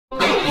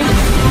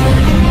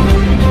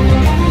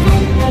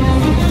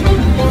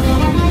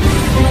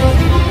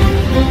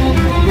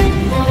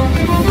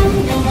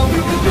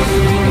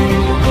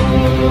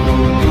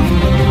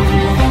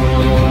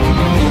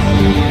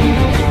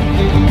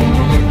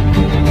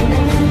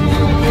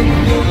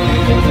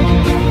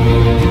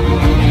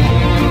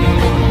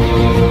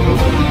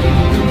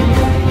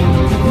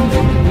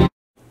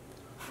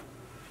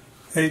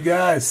Hey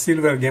guys,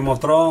 Silver Game of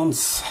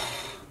Thrones,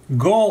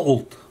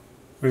 gold.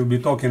 We'll be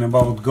talking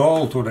about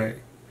gold today.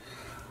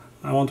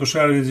 I want to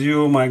share with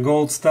you my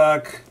gold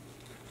stack.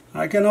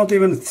 I cannot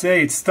even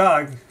say it's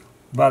stack,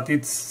 but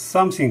it's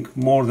something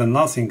more than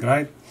nothing,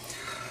 right?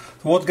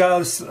 What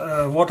guys,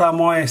 what are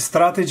my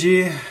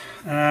strategy?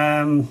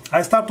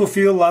 I start to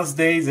feel last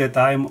days that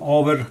I'm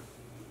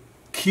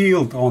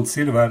overkilled on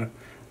silver,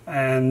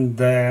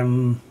 and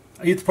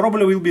it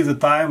probably will be the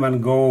time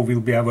when gold will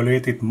be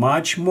evaluated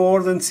much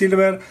more than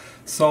silver.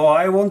 So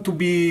I want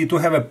to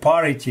have a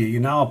parity, you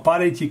know,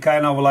 parity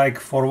kind of like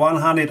for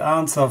 100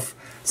 ounce of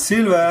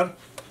silver,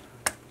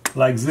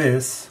 like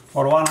this.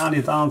 For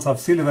 100 ounce of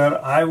silver,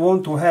 I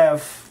want to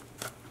have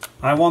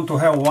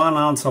 1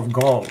 ounce of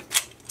gold.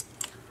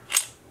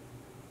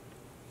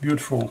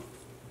 Beautiful.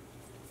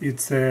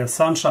 It's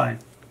sunshine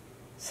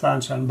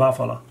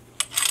buffalo.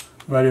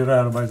 Very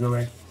rare, by the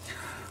way.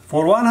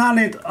 For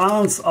 100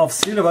 ounce of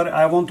silver,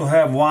 I want to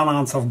have 1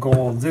 ounce of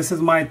gold. This is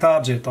my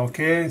target,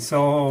 okay?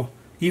 So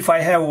if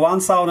I have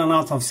 1,000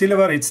 ounce of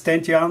silver, it's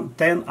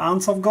 10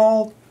 ounce of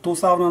gold.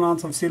 2,000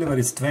 ounce of silver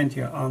is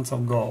 20 ounce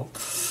of gold.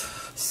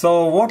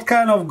 So what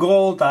kind of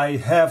gold I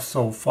have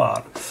so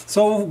far?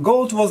 So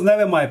gold was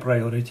never my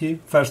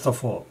priority, first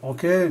of all,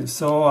 okay?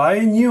 So I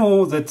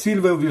knew that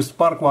silver will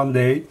spark one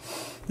day.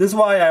 This is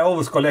why I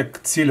always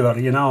collect silver,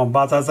 you know,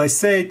 but as I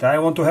said, I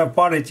want to have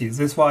parity.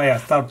 This is why I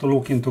start to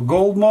look into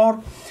gold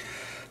more.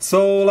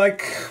 So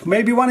like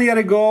maybe 1 year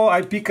ago,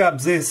 I pick up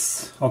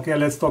this. Okay,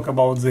 let's talk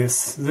about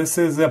this. This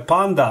is a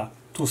Panda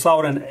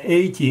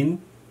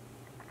 2018.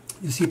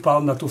 You see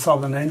Panda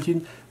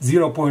 2018,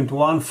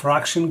 0.1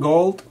 fraction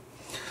gold.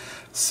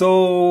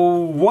 So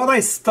what I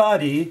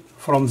study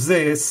from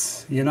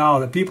this, you know,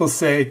 the people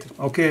said,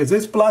 okay,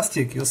 this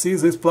plastic, you see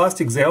this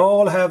plastic, they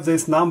all have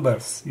these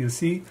numbers, you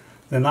see?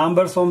 The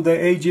numbers on the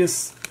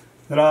edges,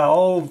 there are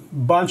all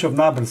bunch of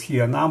numbers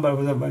here.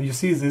 You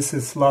see, this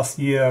is last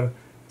year,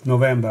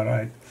 November,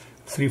 right?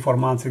 3-4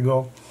 months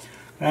ago.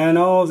 And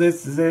all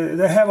this,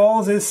 they have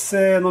all this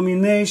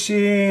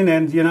nomination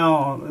and, you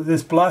know,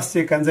 this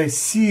plastic, and they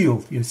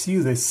sealed. You see,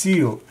 they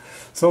sealed.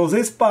 So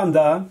this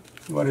Panda,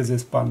 where is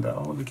this Panda?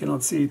 Oh, we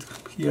cannot see it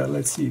here.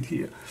 Let's see it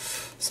here.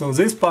 So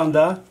this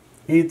Panda,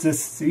 it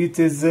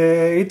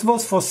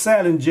was for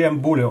sale in GM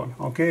Bullion.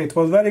 Okay, it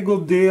was very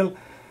good deal.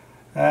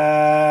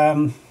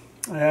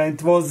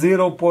 It was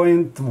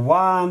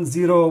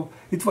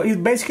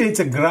 0.10. Basically it's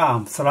a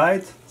grams,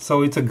 right?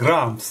 So it's a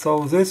gram.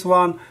 So this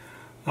one,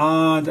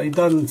 it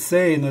doesn't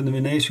say in the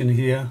denomination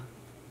here,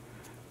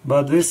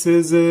 but this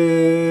is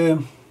 3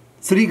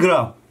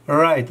 gram.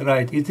 Right.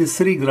 It is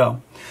 3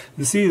 gram.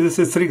 You see, this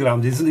is 3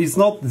 grams. It's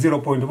not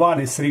 0.1.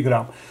 It's 3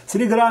 gram.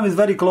 3 gram is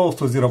very close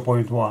to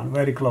 0.1.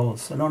 Very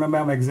close. I don't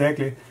remember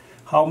exactly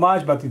how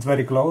much, but it's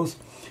very close.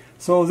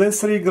 So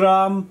this 3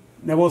 gram.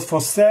 It was for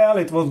sale,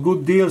 it was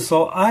good deal,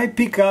 so I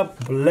pick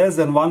up less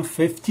than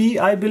 150,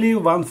 I believe,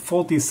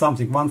 140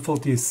 something,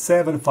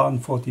 147,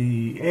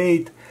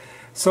 148.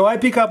 So I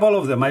pick up all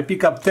of them, I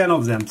pick up 10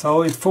 of them.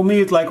 So for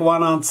me it's like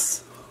 1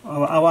 ounce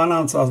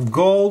of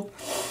gold.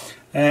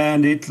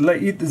 And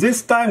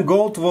this time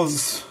gold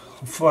was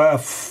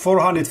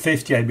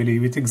 450, I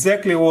believe. It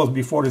exactly was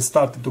before it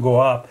started to go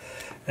up.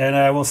 And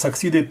I was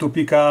succeeded to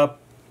pick up.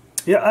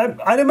 Yeah,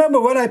 I remember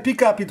when I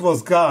pick up, it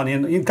was gone.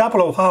 In a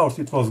couple of hours,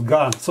 it was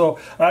gone. So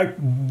I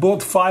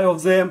bought 5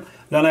 of them,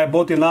 then I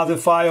bought another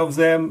 5 of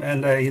them,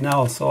 and you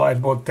know, so I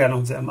bought 10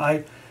 of them.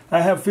 I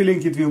have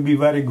feeling it will be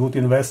very good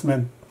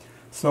investment.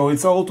 So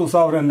it's all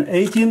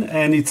 2018,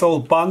 and it's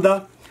all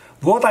Panda.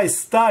 What I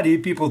study,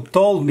 people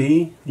told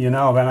me, you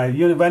know,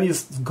 when you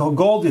go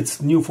gold,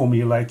 it's new for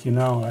me. Like, you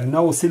know, I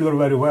know silver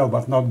very well,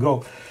 but not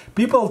gold.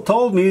 People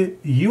told me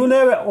you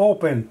never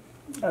open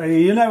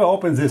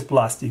this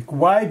plastic.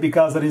 Why?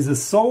 Because there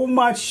is so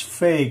much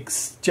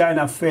fakes,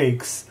 China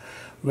fakes.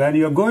 When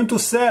you're going to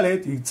sell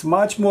it, it's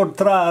much more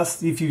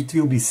trust if it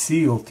will be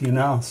sealed, you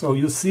know. So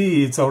you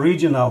see it's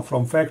original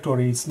from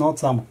factory. It's not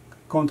some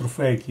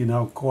counterfeit, you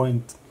know,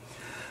 coin.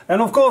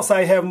 And of course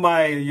I have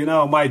my, you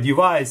know, my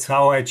device,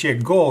 how I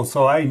check gold.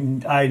 So I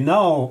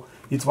know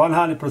it's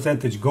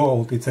 100%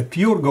 gold. It's a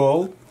pure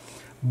gold.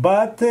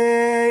 But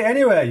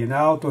anyway, you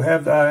know, to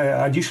have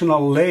an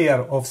additional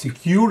layer of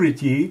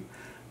security,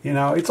 you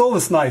know, it's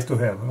always nice to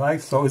have, right?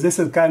 So this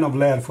is kind of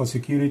layer for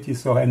security,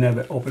 so I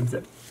never opened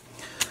them.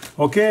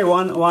 Okay,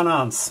 one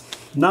ounce.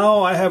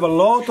 Now I have a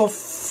lot of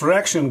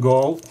fraction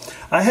gold.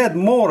 I had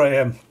more.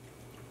 I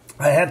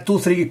had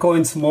 2-3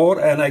 coins more,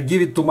 and I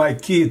give it to my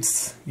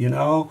kids, you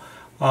know,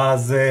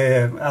 as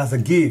a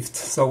gift.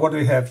 So what do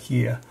we have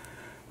here?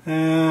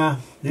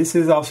 This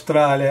is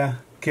Australia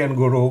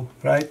kangaroo,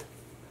 right?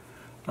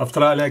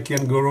 Australia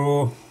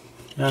kangaroo.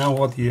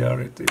 What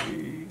year it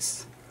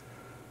is?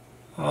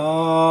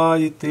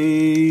 It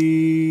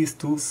is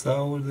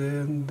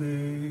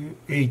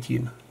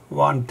 2018,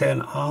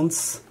 110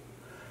 ounce,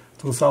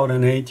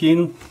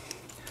 2018.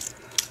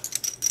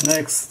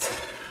 Next,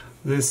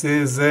 this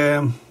is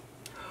a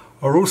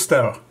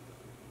rooster.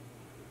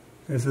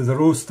 This is a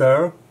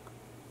rooster.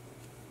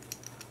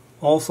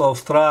 Also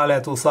Australia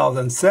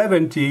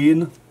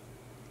 2017,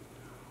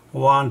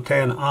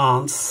 110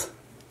 ounce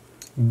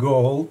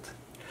gold.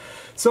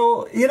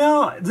 So, you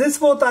know, this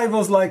what I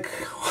was like,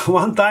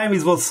 one time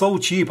it was so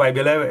cheap, I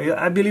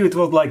believe it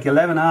was like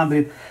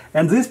 1100,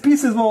 and these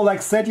pieces were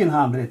like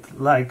 1300,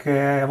 like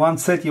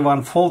 130,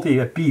 140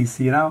 a piece,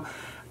 you know.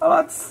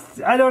 But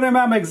I don't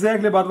remember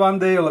exactly, but one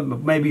day,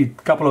 maybe a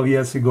couple of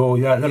years ago,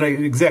 yeah,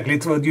 exactly,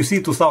 it was, you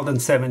see,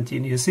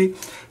 2017, you see.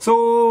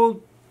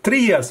 So 3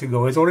 years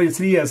ago, it's already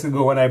 3 years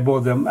ago when I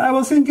bought them. I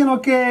was thinking,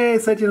 okay,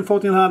 13,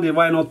 1400,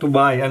 why not to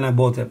buy? And I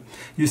bought them.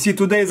 You see,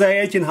 today they're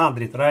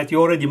 1800, right? You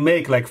already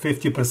make like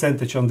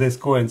 50% on these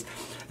coins.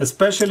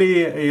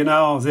 Especially, you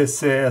know,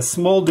 this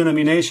small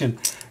denomination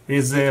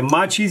is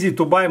much easier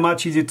to buy,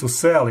 much easier to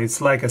sell.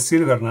 It's like a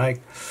silver, right?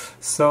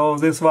 So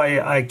that's why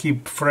I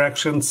keep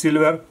fraction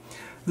silver.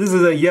 This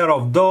is a year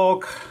of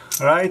dog,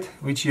 right?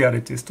 Which year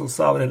it is?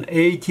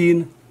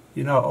 2018,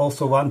 you know,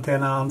 also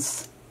 110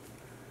 ounce.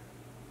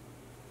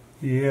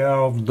 Year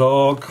of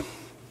dog.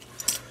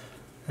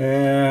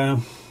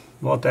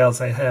 What else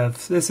I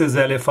have? This is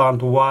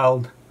elephant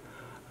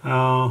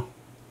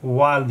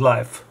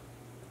wildlife.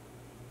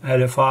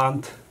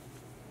 Elephant.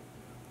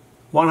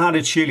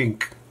 100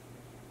 shilling.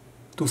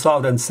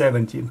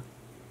 2017.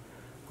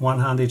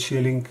 100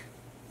 shilling.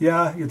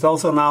 Yeah, it's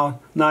also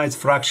now it's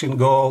fraction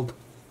gold.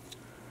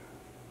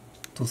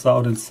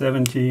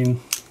 2017.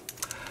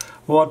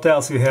 What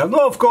else you have?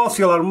 No, of course,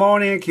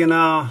 Philharmonic, you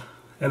know.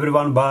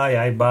 Everyone buy,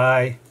 I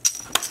buy.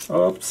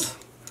 Oops,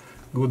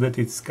 good that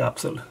it's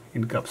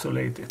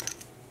encapsulated.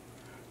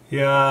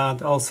 Yeah,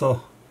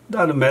 also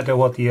doesn't matter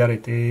what year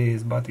it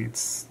is, but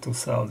it's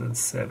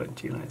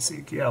 2017, I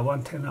think. Yeah,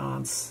 110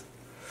 ounce.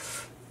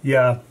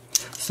 Yeah.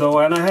 So,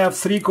 and I have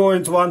 3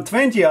 coins,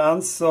 120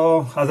 ounce.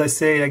 So, as I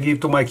say, I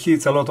give to my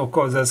kids a lot of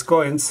coins as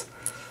coins.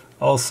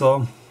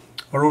 Also,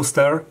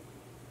 rooster.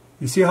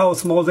 You see how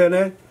small they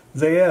are?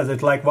 They are.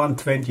 It's like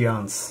 120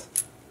 ounce.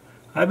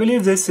 I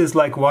believe this is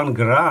like 1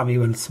 gram,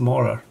 even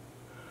smaller.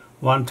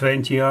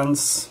 120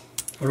 ounce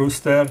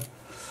rooster.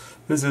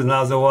 This is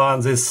another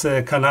one, this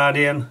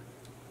Canadian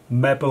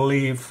maple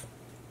leaf.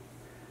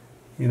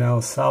 You know,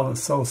 so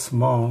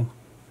small.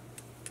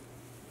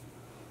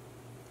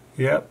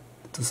 Yep,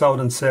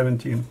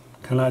 2017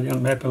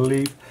 Canadian maple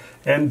leaf.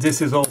 And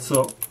this is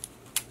also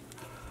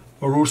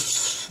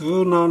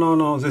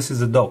no, this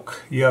is a dog.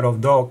 Year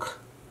of dog.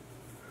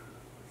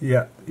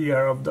 Yeah,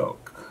 year of dog.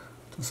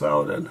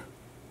 2000.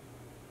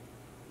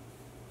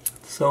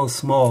 So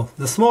small,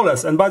 the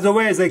smallest, and by the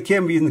way, they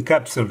came in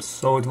capsules,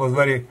 so it was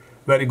very,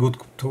 very good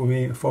for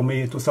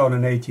me.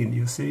 2018,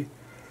 you see.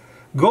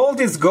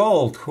 Gold is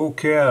gold. Who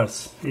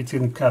cares? It's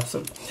in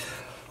capsule.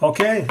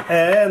 Okay,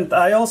 and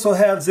I also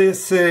have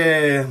this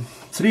 3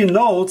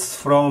 notes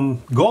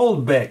from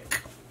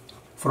Goldback,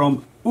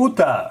 from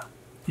Utah,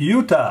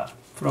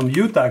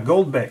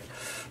 Goldback.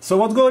 So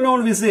what's going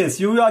on with this?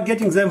 You are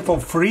getting them for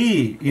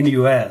free in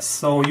US.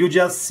 So you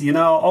just, you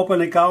know, open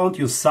account,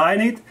 you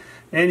sign it,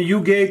 and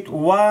you get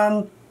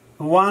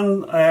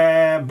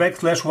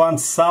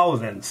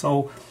 1/1000.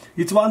 So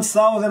it's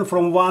 1,000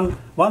 from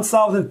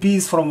 1,000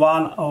 piece from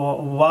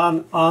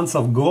 1 ounce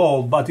of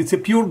gold, but it's a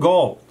pure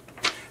gold,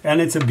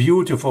 and it's a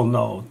beautiful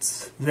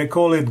note. They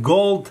call it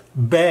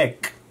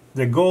Goldback,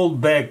 the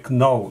Goldback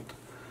note.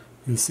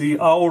 You see,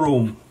 our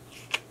room.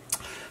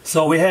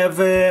 So we have,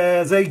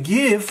 they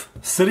give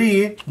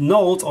 3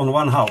 notes on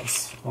 1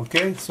 house.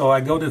 Okay, so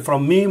I got it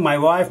from me, my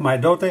wife, my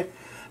daughter.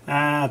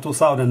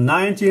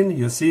 2019,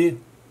 you see,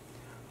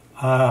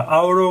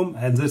 our room,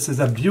 and this is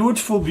a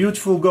beautiful,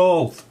 beautiful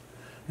gold.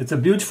 It's a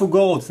beautiful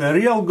gold, it's a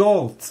real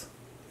gold,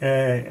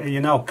 you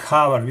know,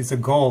 covered with the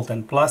gold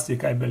and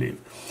plastic, I believe.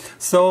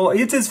 So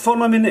it is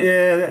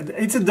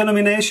it's a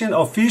denomination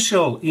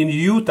official in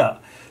Utah.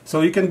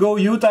 So you can go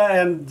Utah,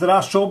 and there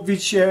are shops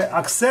which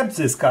accept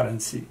this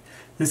currency.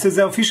 This is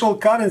the official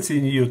currency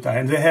in Utah,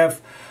 and they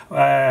have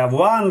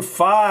 1,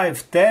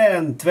 5,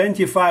 10,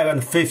 25,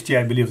 and 50,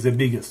 I believe, the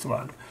biggest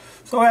one.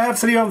 So I have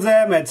 3 of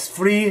them. It's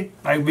free.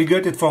 We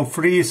got it from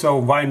free, so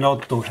why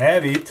not to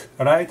have it,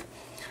 right?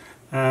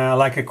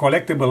 Like a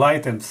collectible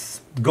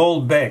items,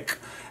 Goldback.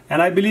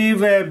 And I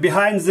believe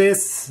behind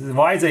this,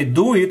 why they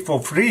do it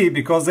for free,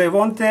 because they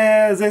want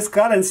this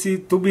currency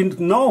to be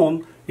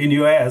known in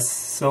US.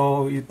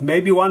 So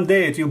maybe one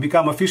day it will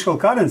become official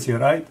currency,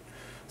 right?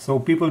 So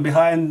people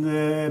behind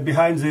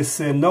these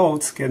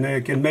notes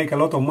can make a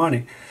lot of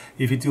money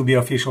if it will be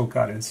official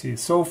currency.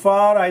 So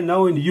far, I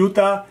know in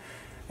Utah,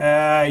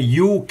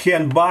 you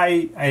can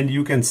buy and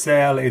you can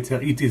sell.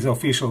 It is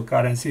official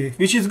currency,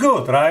 which is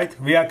good, right?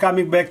 We are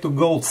coming back to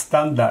gold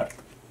standard.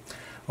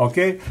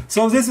 Okay,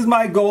 so this is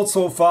my gold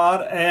so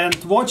far, and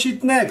watch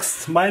it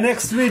next. My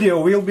next video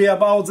will be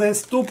about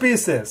these 2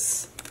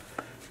 pieces.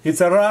 It's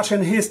a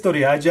Russian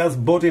history. I just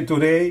bought it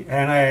today,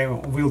 and I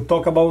will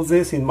talk about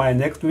this in my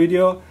next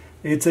video.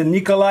 It's a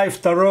Nikolai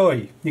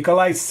II,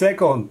 Nikolai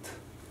II,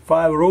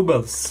 5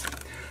 rubles.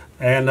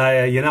 And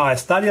I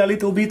study a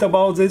little bit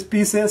about these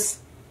pieces,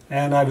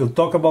 and I will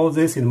talk about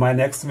this in my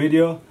next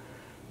video.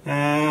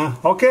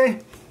 Okay,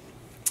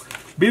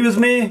 be with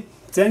me.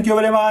 Thank you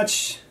very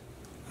much.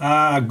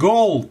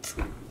 Gold.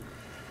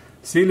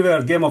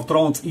 Silver Game of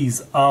Thrones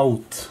is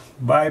out.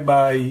 Bye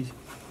bye.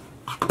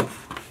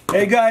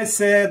 Hey guys,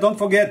 don't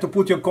forget to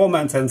put your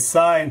comments and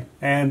sign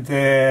and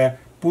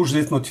push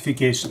these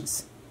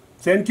notifications.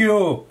 Thank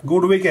you.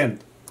 Good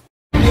weekend.